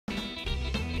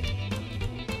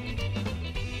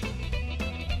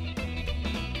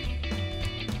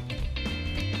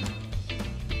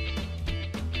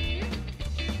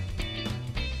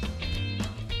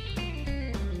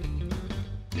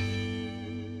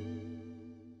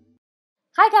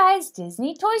Hi guys,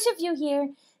 Disney Toys Review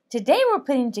here. Today we're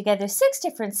putting together 6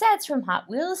 different sets from Hot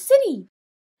Wheels City.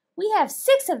 We have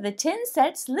 6 of the 10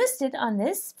 sets listed on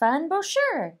this fun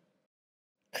brochure.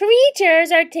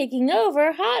 Creatures are taking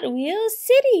over Hot Wheels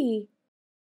City.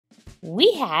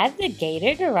 We have the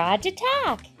Gator Garage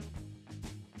Attack.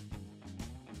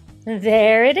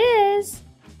 There it is.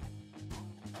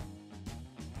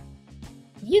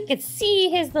 You could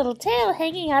see his little tail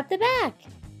hanging out the back.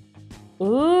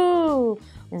 Ooh,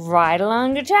 right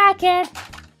along the track and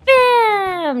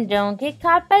bam! Don't get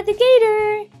caught by the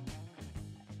gator.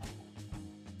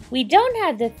 We don't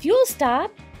have the fuel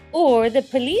stop or the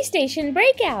police station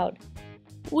breakout.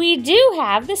 We do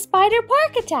have the Spider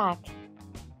Park Attack.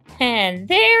 And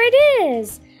there it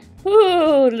is.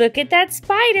 Ooh, look at that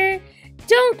spider.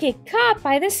 Don't get caught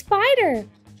by the spider.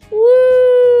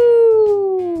 Woo!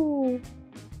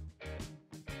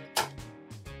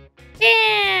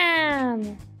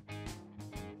 Bam!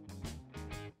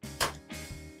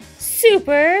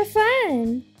 Super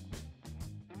fun!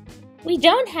 We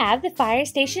don't have the fire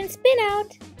station spin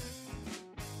out,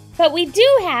 but we do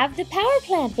have the power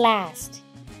plant blast.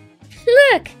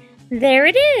 Look, there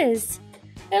it is.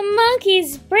 The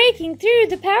monkey's breaking through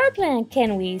the power plant.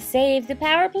 Can we save the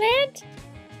power plant?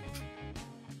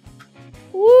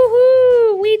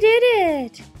 Woohoo! We did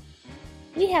it!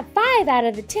 We have 5 out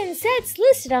of the 10 sets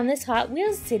listed on this Hot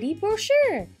Wheels City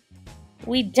brochure.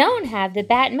 We don't have the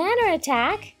Bat Manor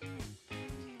Attack,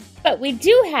 but we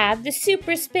do have the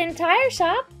Super Spin Tire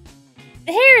Shop.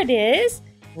 There it is,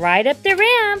 right up the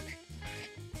ramp.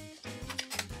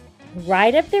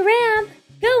 Right up the ramp,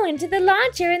 go into the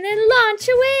launcher and then launch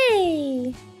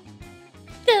away.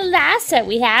 The last set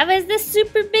we have is the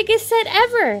super biggest set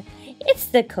ever. It's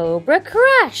the Cobra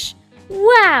Crush.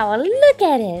 Wow, look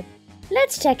at it.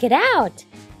 Let's check it out.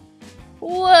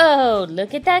 Whoa,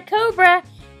 look at that Cobra.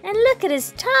 And look at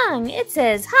his tongue. It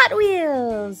says Hot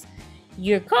Wheels.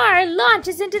 Your car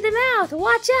launches into the mouth.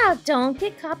 Watch out, don't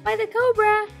get caught by the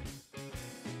Cobra.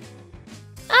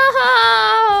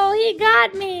 Oh, he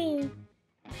got me.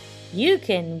 You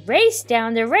can race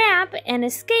down the ramp and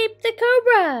escape the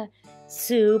Cobra.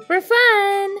 Super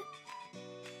fun.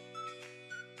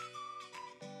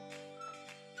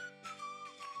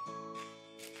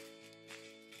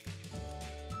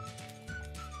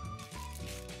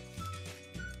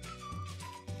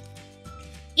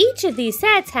 Each of these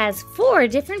sets has 4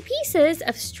 different pieces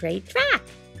of straight track.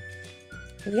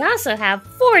 We also have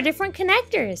 4 different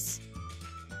connectors.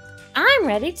 I'm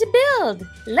ready to build.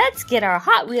 Let's get our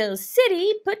Hot Wheels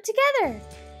City put together.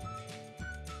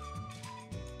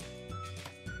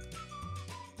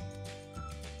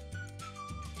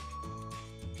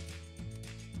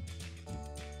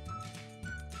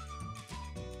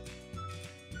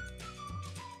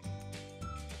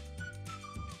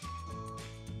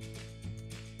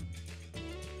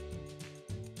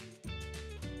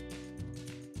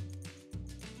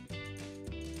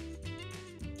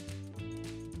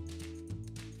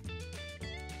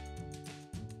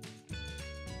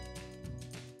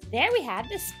 There we have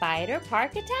the Spider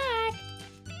Park Attack.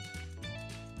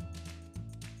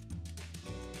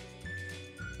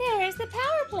 There's the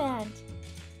power plant.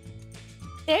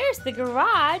 There's the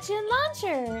garage and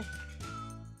launcher.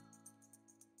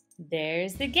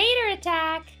 There's the Gator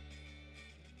Attack.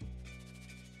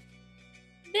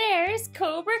 There's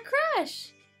Cobra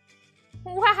Crush.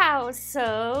 Wow,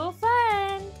 so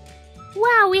fun.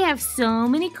 Wow, we have so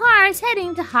many cars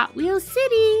heading to Hot Wheels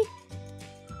City.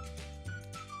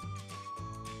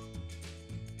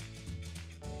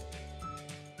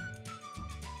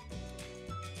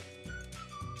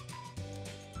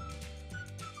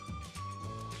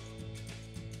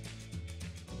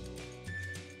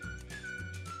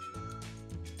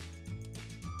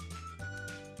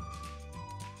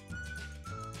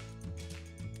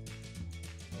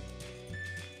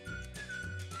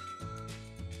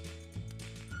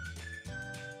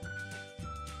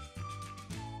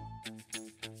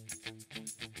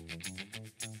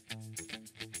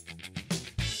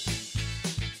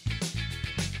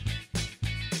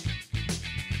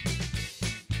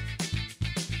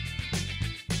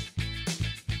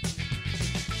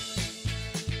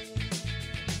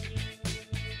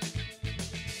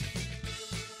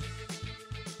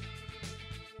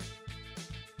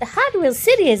 The Hot Wheels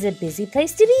City is a busy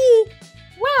place to be.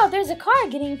 Wow, there's a car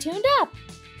getting tuned up.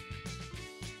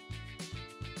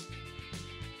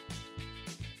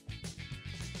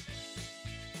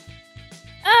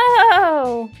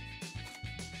 Oh!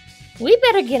 We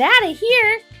better get out of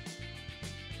here.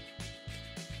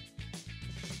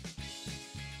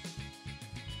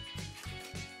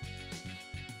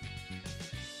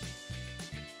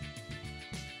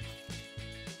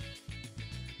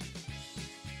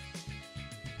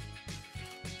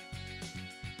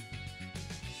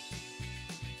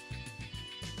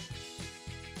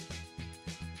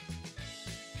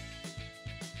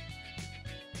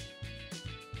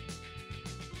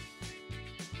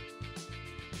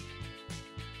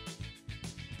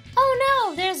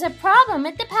 There's a problem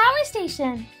at the power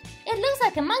station. It looks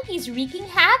like a monkey's wreaking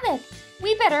havoc.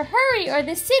 We better hurry or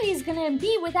the city's gonna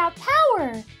be without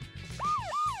power.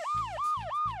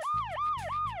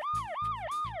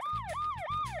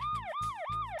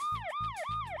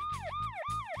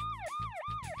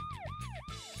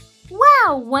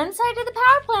 Wow, one side of the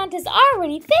power plant is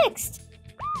already fixed.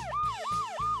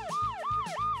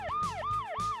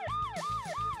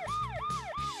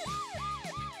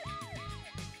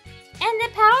 And the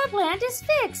power plant is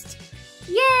fixed.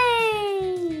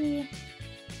 Yay!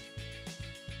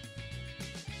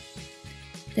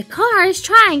 The car is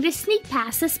trying to sneak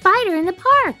past the spider in the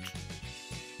park.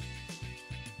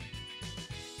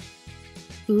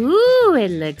 Ooh, it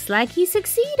looks like he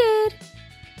succeeded.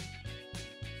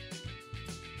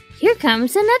 Here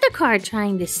comes another car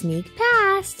trying to sneak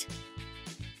past.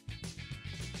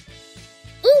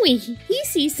 Ooh, he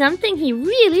sees something he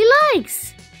really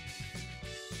likes.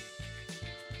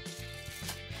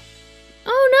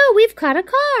 Oh no, we've caught a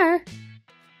car.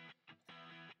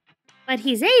 But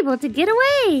he's able to get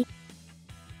away.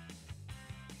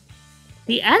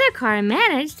 The other car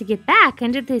managed to get back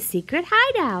into the secret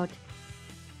hideout.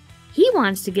 He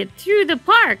wants to get through the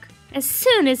park as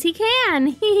soon as he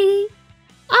can.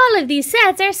 All of these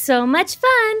sets are so much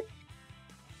fun.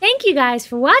 Thank you guys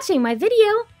for watching my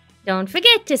video. Don't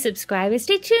forget to subscribe and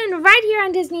stay tuned right here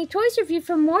on Disney Toys Review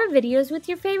for more videos with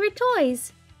your favorite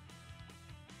toys.